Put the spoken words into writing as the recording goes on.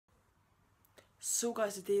So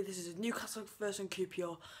guys, today this is Newcastle Vs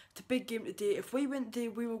Qpr. It's a big game today. If we win today,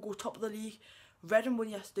 we will go top of the league. Reading won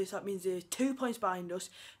yesterday, so that means they're 2 points behind us.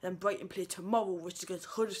 Then Brighton play tomorrow, which is against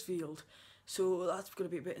Huddersfield. So that's going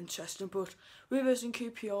to be a bit interesting. But we're versus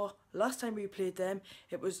Qpr. Last time we played them,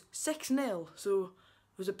 it was 6-0. So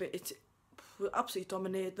it was a bit. We absolutely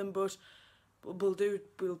dominated them, but we'll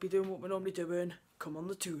be doing what we're normally doing. Come on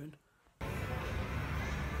the tune.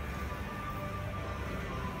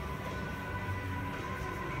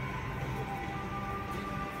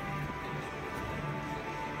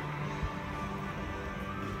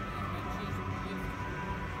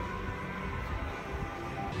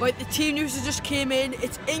 Right, the team news has just came in.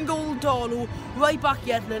 It's Ingle Darlow, right back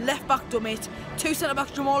Yedlin, left back Dummett, 2 centre backs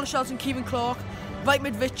Jamal Lascelles and Kevin Clark, right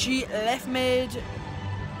mid Vichy, left mid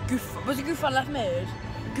Gouffin left mid?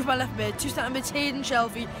 Gouffin left mid, 2 centre mids Hayden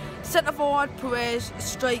Shelby, centre forward Perez,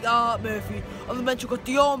 striker Murphy. On the bench we've got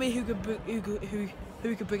Diarmi who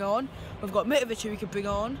we can bring on. We've got Mitrovic who we can bring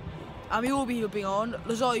on, Amiobi who we can bring on,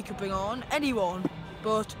 Lazar who can bring on, anyone.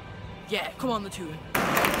 But yeah, come on the tune.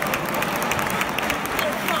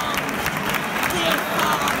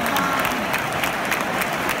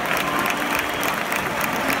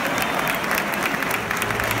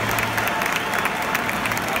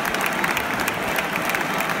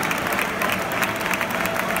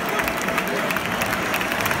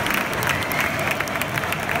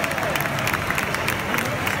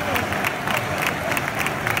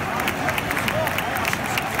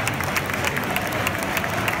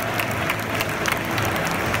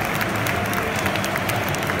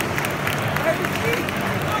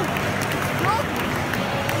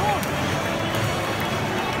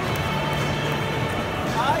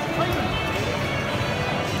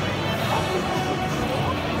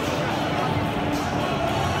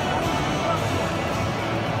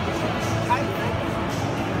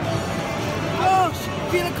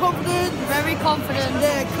 Feeling confident? Very confident.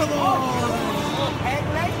 Yeah, come on.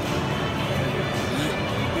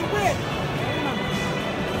 We win.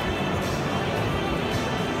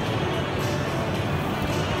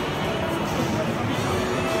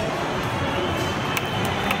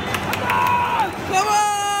 Come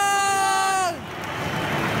on!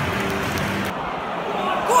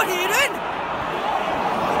 Go on, Hayden.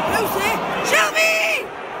 Who's it? Shelby!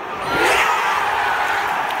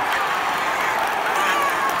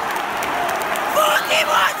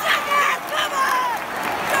 41 seconds! Come on!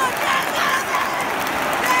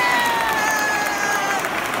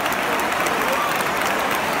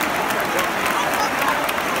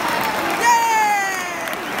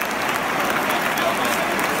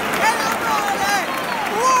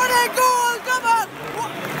 What a goal! Come on!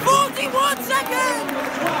 41 seconds!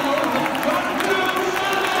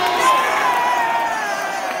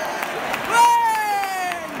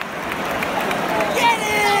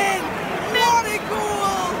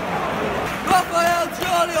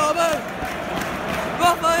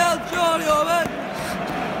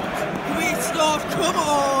 Great start, come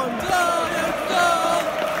on!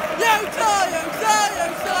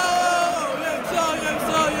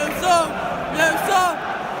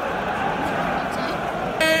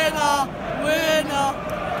 Winner!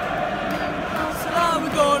 Salah,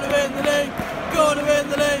 we're going to win the league! Going to win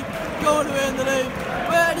the league! Going to win the league!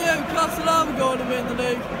 We're Newcastle, we're going to win the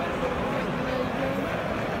league!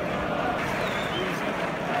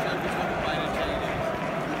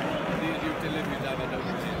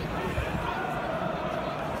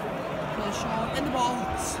 Shot in the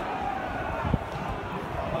box.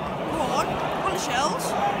 Go on the shells.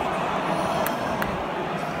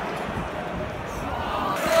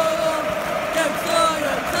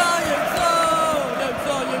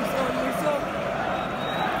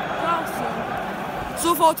 So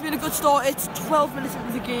far it's been a good start. It's 12 minutes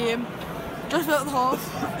into the game. Just about the half.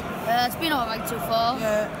 It's been alright so far.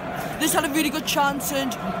 Yeah. This had a really good chance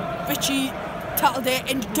and Vichy tackled it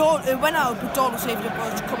and it went out, but Darlow saved it,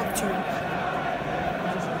 but it's come up to him.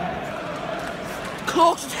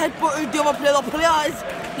 Clark just headbutted the other player. The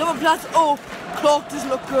other player's up. Clark doesn't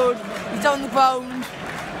look good. He's down the ground.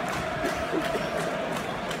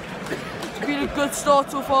 It's been a good start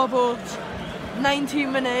so far, but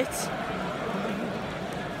 19 minutes.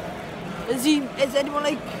 Is anyone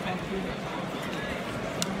like?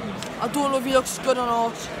 I don't know if he looks good or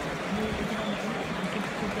not.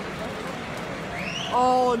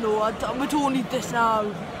 Oh no, we don't need this now.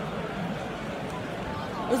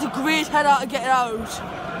 It's a great header to get it out.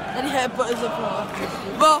 Then he headbutts it for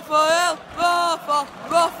Rafael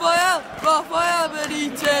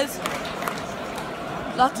Benitez.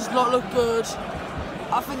 That does not look good.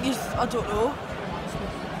 I think he's, I don't know.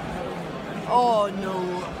 Oh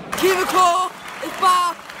no. Keep it close. It's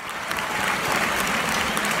back.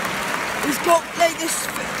 He's got like this, I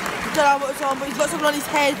don't know what it's on, but he's got something on his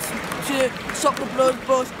head to stop the blood,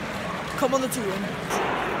 but come on the two-in.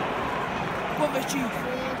 Come on, Richie.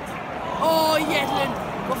 Oh, Yedlin.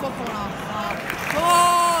 What the fuck, come on. Come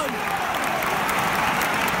on!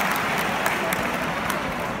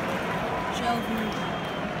 Shelby.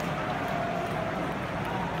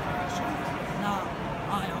 Nah,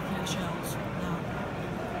 I don't play shells. Nah.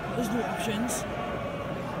 There's no options.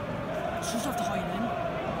 Just have to hide in.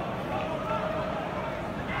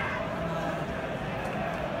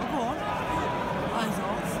 Oh, go on. Eyes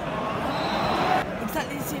off.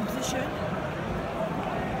 Exactly the same position.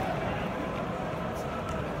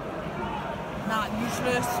 Nah,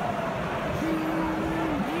 useless.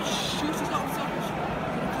 Shoot, he's not gonna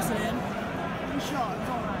pass it in.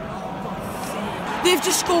 They've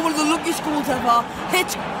just scored one of the luckiest goals ever.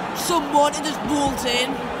 Hit someone and just rolls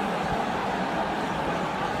in.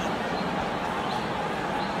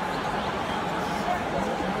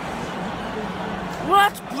 Well,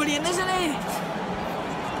 that's brilliant, isn't it?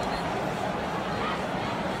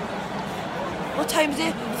 What time is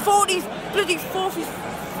it?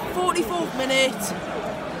 44th minute.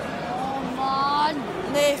 Oh man.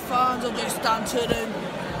 Their fans are just dancing.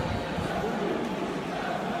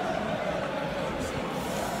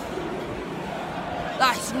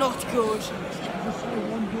 That's not good. It's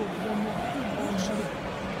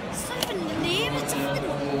not even the name, it's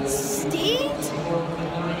even state.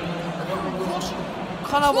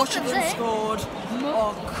 Can I watch it them scored?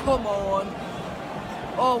 Oh, come on.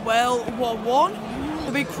 Oh well, 1-1.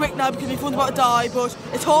 It'll be quick now because my phone's about to die, but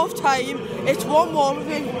it's half time. It's 1-1.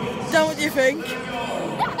 Dan, what do you think?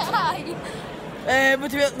 What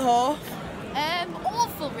do you think in half?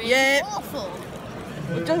 Awful, really. Yeah. Awful.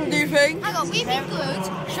 What do you think? Hang on, we've been good.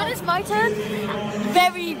 Shall it's my turn?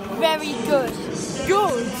 Very, very good.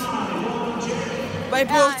 Good. My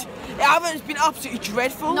but it's been absolutely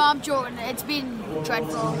dreadful. No, I'm joking. It's been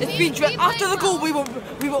dreadful. It's been dreadful. After the goal, we were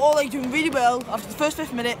all like doing really well after the first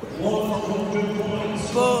 5 minutes.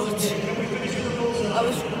 But that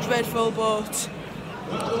was dreadful. But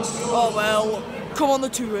oh well. Come on, the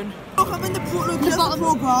two-in. Look, I'm in the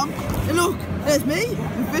program. And look, there's me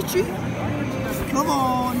with Richie. Come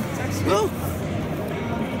on. Look.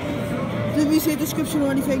 Didn't we say description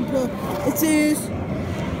or anything, but it says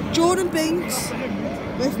Jordan Binks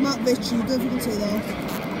with Matt Ritchie. Don't know if you can say that.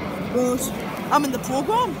 But I'm in the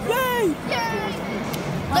program. Yay!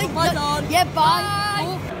 Yay! Bye, Don. Yeah,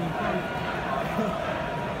 bye.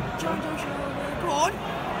 Go on.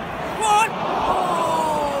 Go on.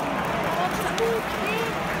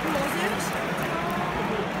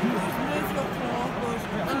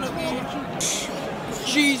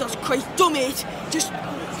 Jesus Christ, dumb it.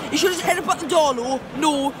 He should have headed back the Darlow.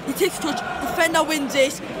 No, he takes touch, defender wins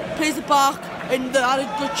it, plays it back, and they had a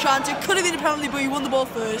good chance. It could have been a penalty, but he won the ball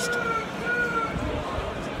first.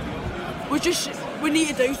 We need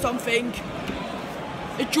to do something.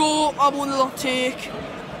 A draw, I won the lot take.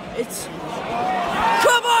 It's...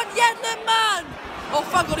 Come on, Yedlin, man! Oh,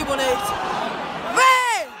 thank God he won it.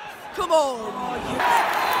 Ray! Come on.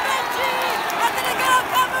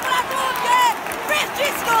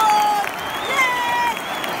 Richie scored! Yes!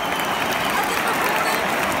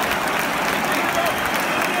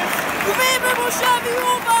 Weber will shove you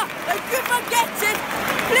over, and Qpr gets it,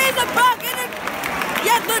 plays it back in and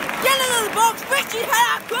Yedlin, get into the box, Richie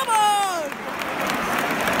Heller, come on!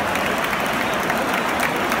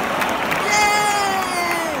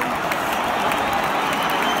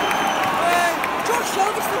 Yeah! George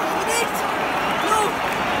Shelby's still with it. No!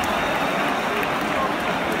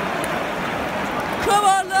 Come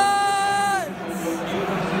on, lads!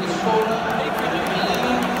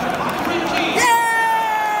 Yeah!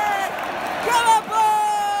 Come on,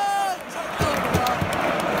 boys!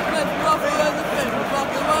 Let's rock it in the film,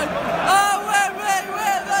 rock it on. Oh, we're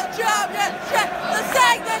the championship! The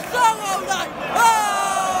sang this song all night!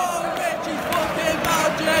 Oh, Richie's fucking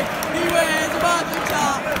magic! He wears a magic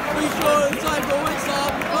top! He's sure it's like a whistle,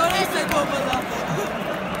 but he's a good for that!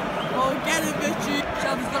 Oh, get it, Richie!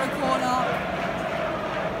 Shelby's got a corner.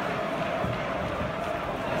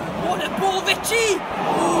 What a ball, Richie!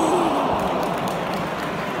 Ooh.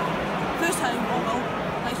 First time, oh well.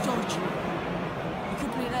 Nice touch. He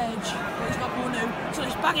could play an edge, but he's got ball now. So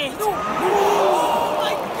let's bang it. Oh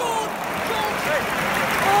my God!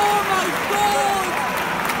 Oh my God!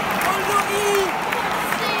 Oh, lucky!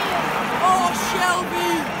 Oh,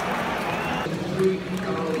 Shelby!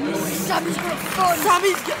 Sammy's got fun.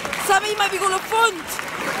 Sammy might be going to front.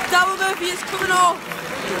 Darryl Murphy is coming off.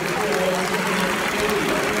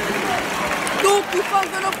 Look, we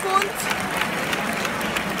found on a front.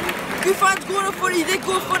 Guffan's going up front. He did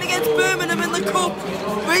go front against Birmingham in the cup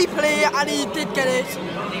replay, and he did get it.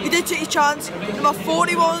 He did take his chance. Number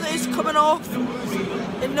 41 is coming off,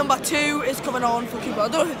 and number 2 is coming on for Qpr. I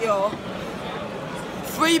don't think they are.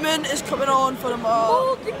 Freeman is coming on for number.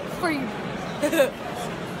 Morgan Freeman.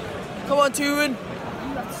 Come on, Turin. You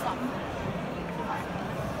have to stop.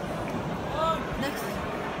 Next.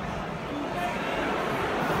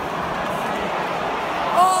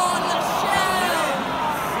 Oh, the shit!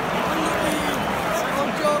 Oh,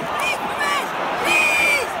 Joe. Please,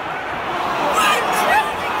 please! Run, straight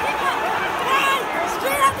at the keeper! Run,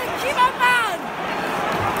 straight at the keeper, man!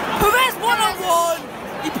 Perez 1-on-1.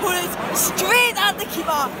 He put it straight at the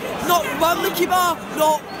keeper. Not round the keeper,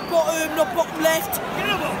 not bottom left.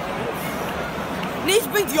 Needs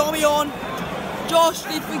to bring the army on. Josh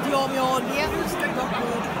needs to bring the army on. Yep. Not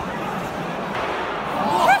good.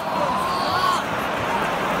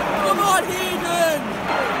 Come on, Hayden!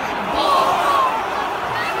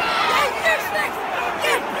 You're useless!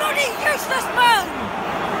 You're bloody useless, man!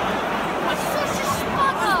 Such a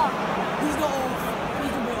spotter! He's not off.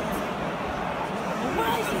 He's gonna be off.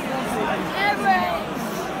 Why is he Everett!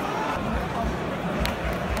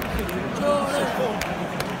 Jordan.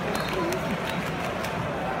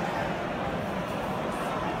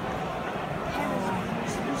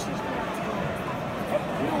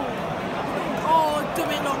 Oh,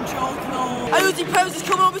 dumb it, long joke, no. Iosy Perez is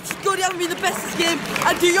coming on, which is good. He hasn't been the best this game.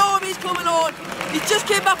 And Diarmi's coming on. He just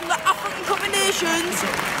came back from the African Cup of Nations.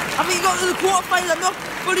 I think he got to the quarterfinal. I'm not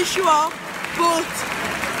fully sure, but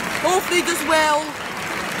hopefully he does well.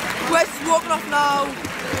 Perez is walking off now.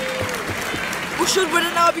 We should win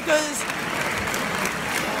it now because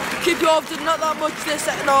Qpr did not that much this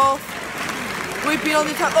second half. We've been on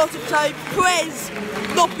the attack lots of time. Perez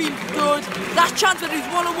not been good. That chance when he was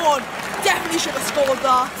 1-on-1, definitely should have scored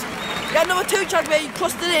that. He had number 2 chance where he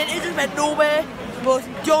crossed it in, it just went nowhere. But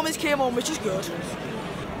Diarmi's came on, which is good.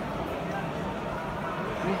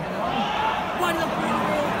 Why did I bring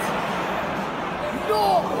it?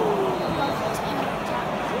 No!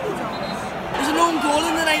 There's an own goal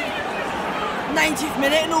in the 90th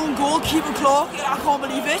minute, an own goal, Keeper Clark. I can't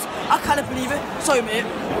believe it. I cannot believe it. Sorry, mate.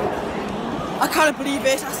 I cannot believe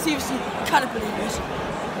it. I seriously cannot believe it.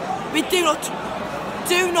 We do not.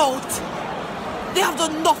 They have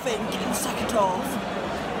done nothing in the second half.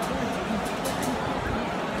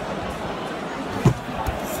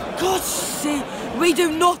 God's sake, we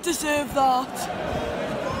do not deserve that.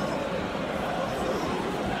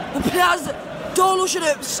 The players, Darlow should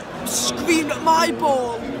have screamed at my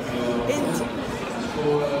ball.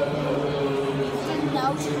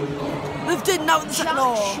 They've did now in the second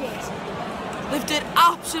half. They've did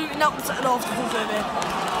absolutely now in the second half to deserve it.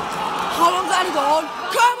 How long's that gone?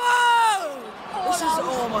 Come on! This is,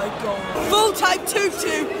 oh my god. Full time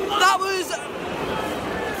 2-2. That was,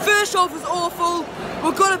 first half was awful.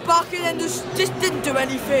 We got it back and then just didn't do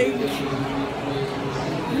anything.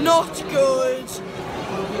 Not good.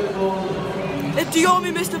 If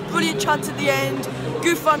Diarmi missed a brilliant chance at the end,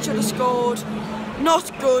 Guffan should have scored.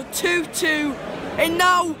 Not good. 2-2. And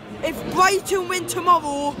now, if Brighton win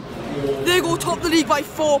tomorrow, they go top the league by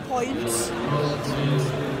 4 points.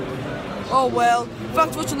 Oh well.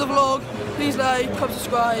 Thanks for watching the vlog. Please like, comment,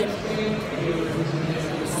 subscribe.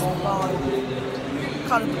 Bye.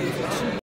 Can't believe it.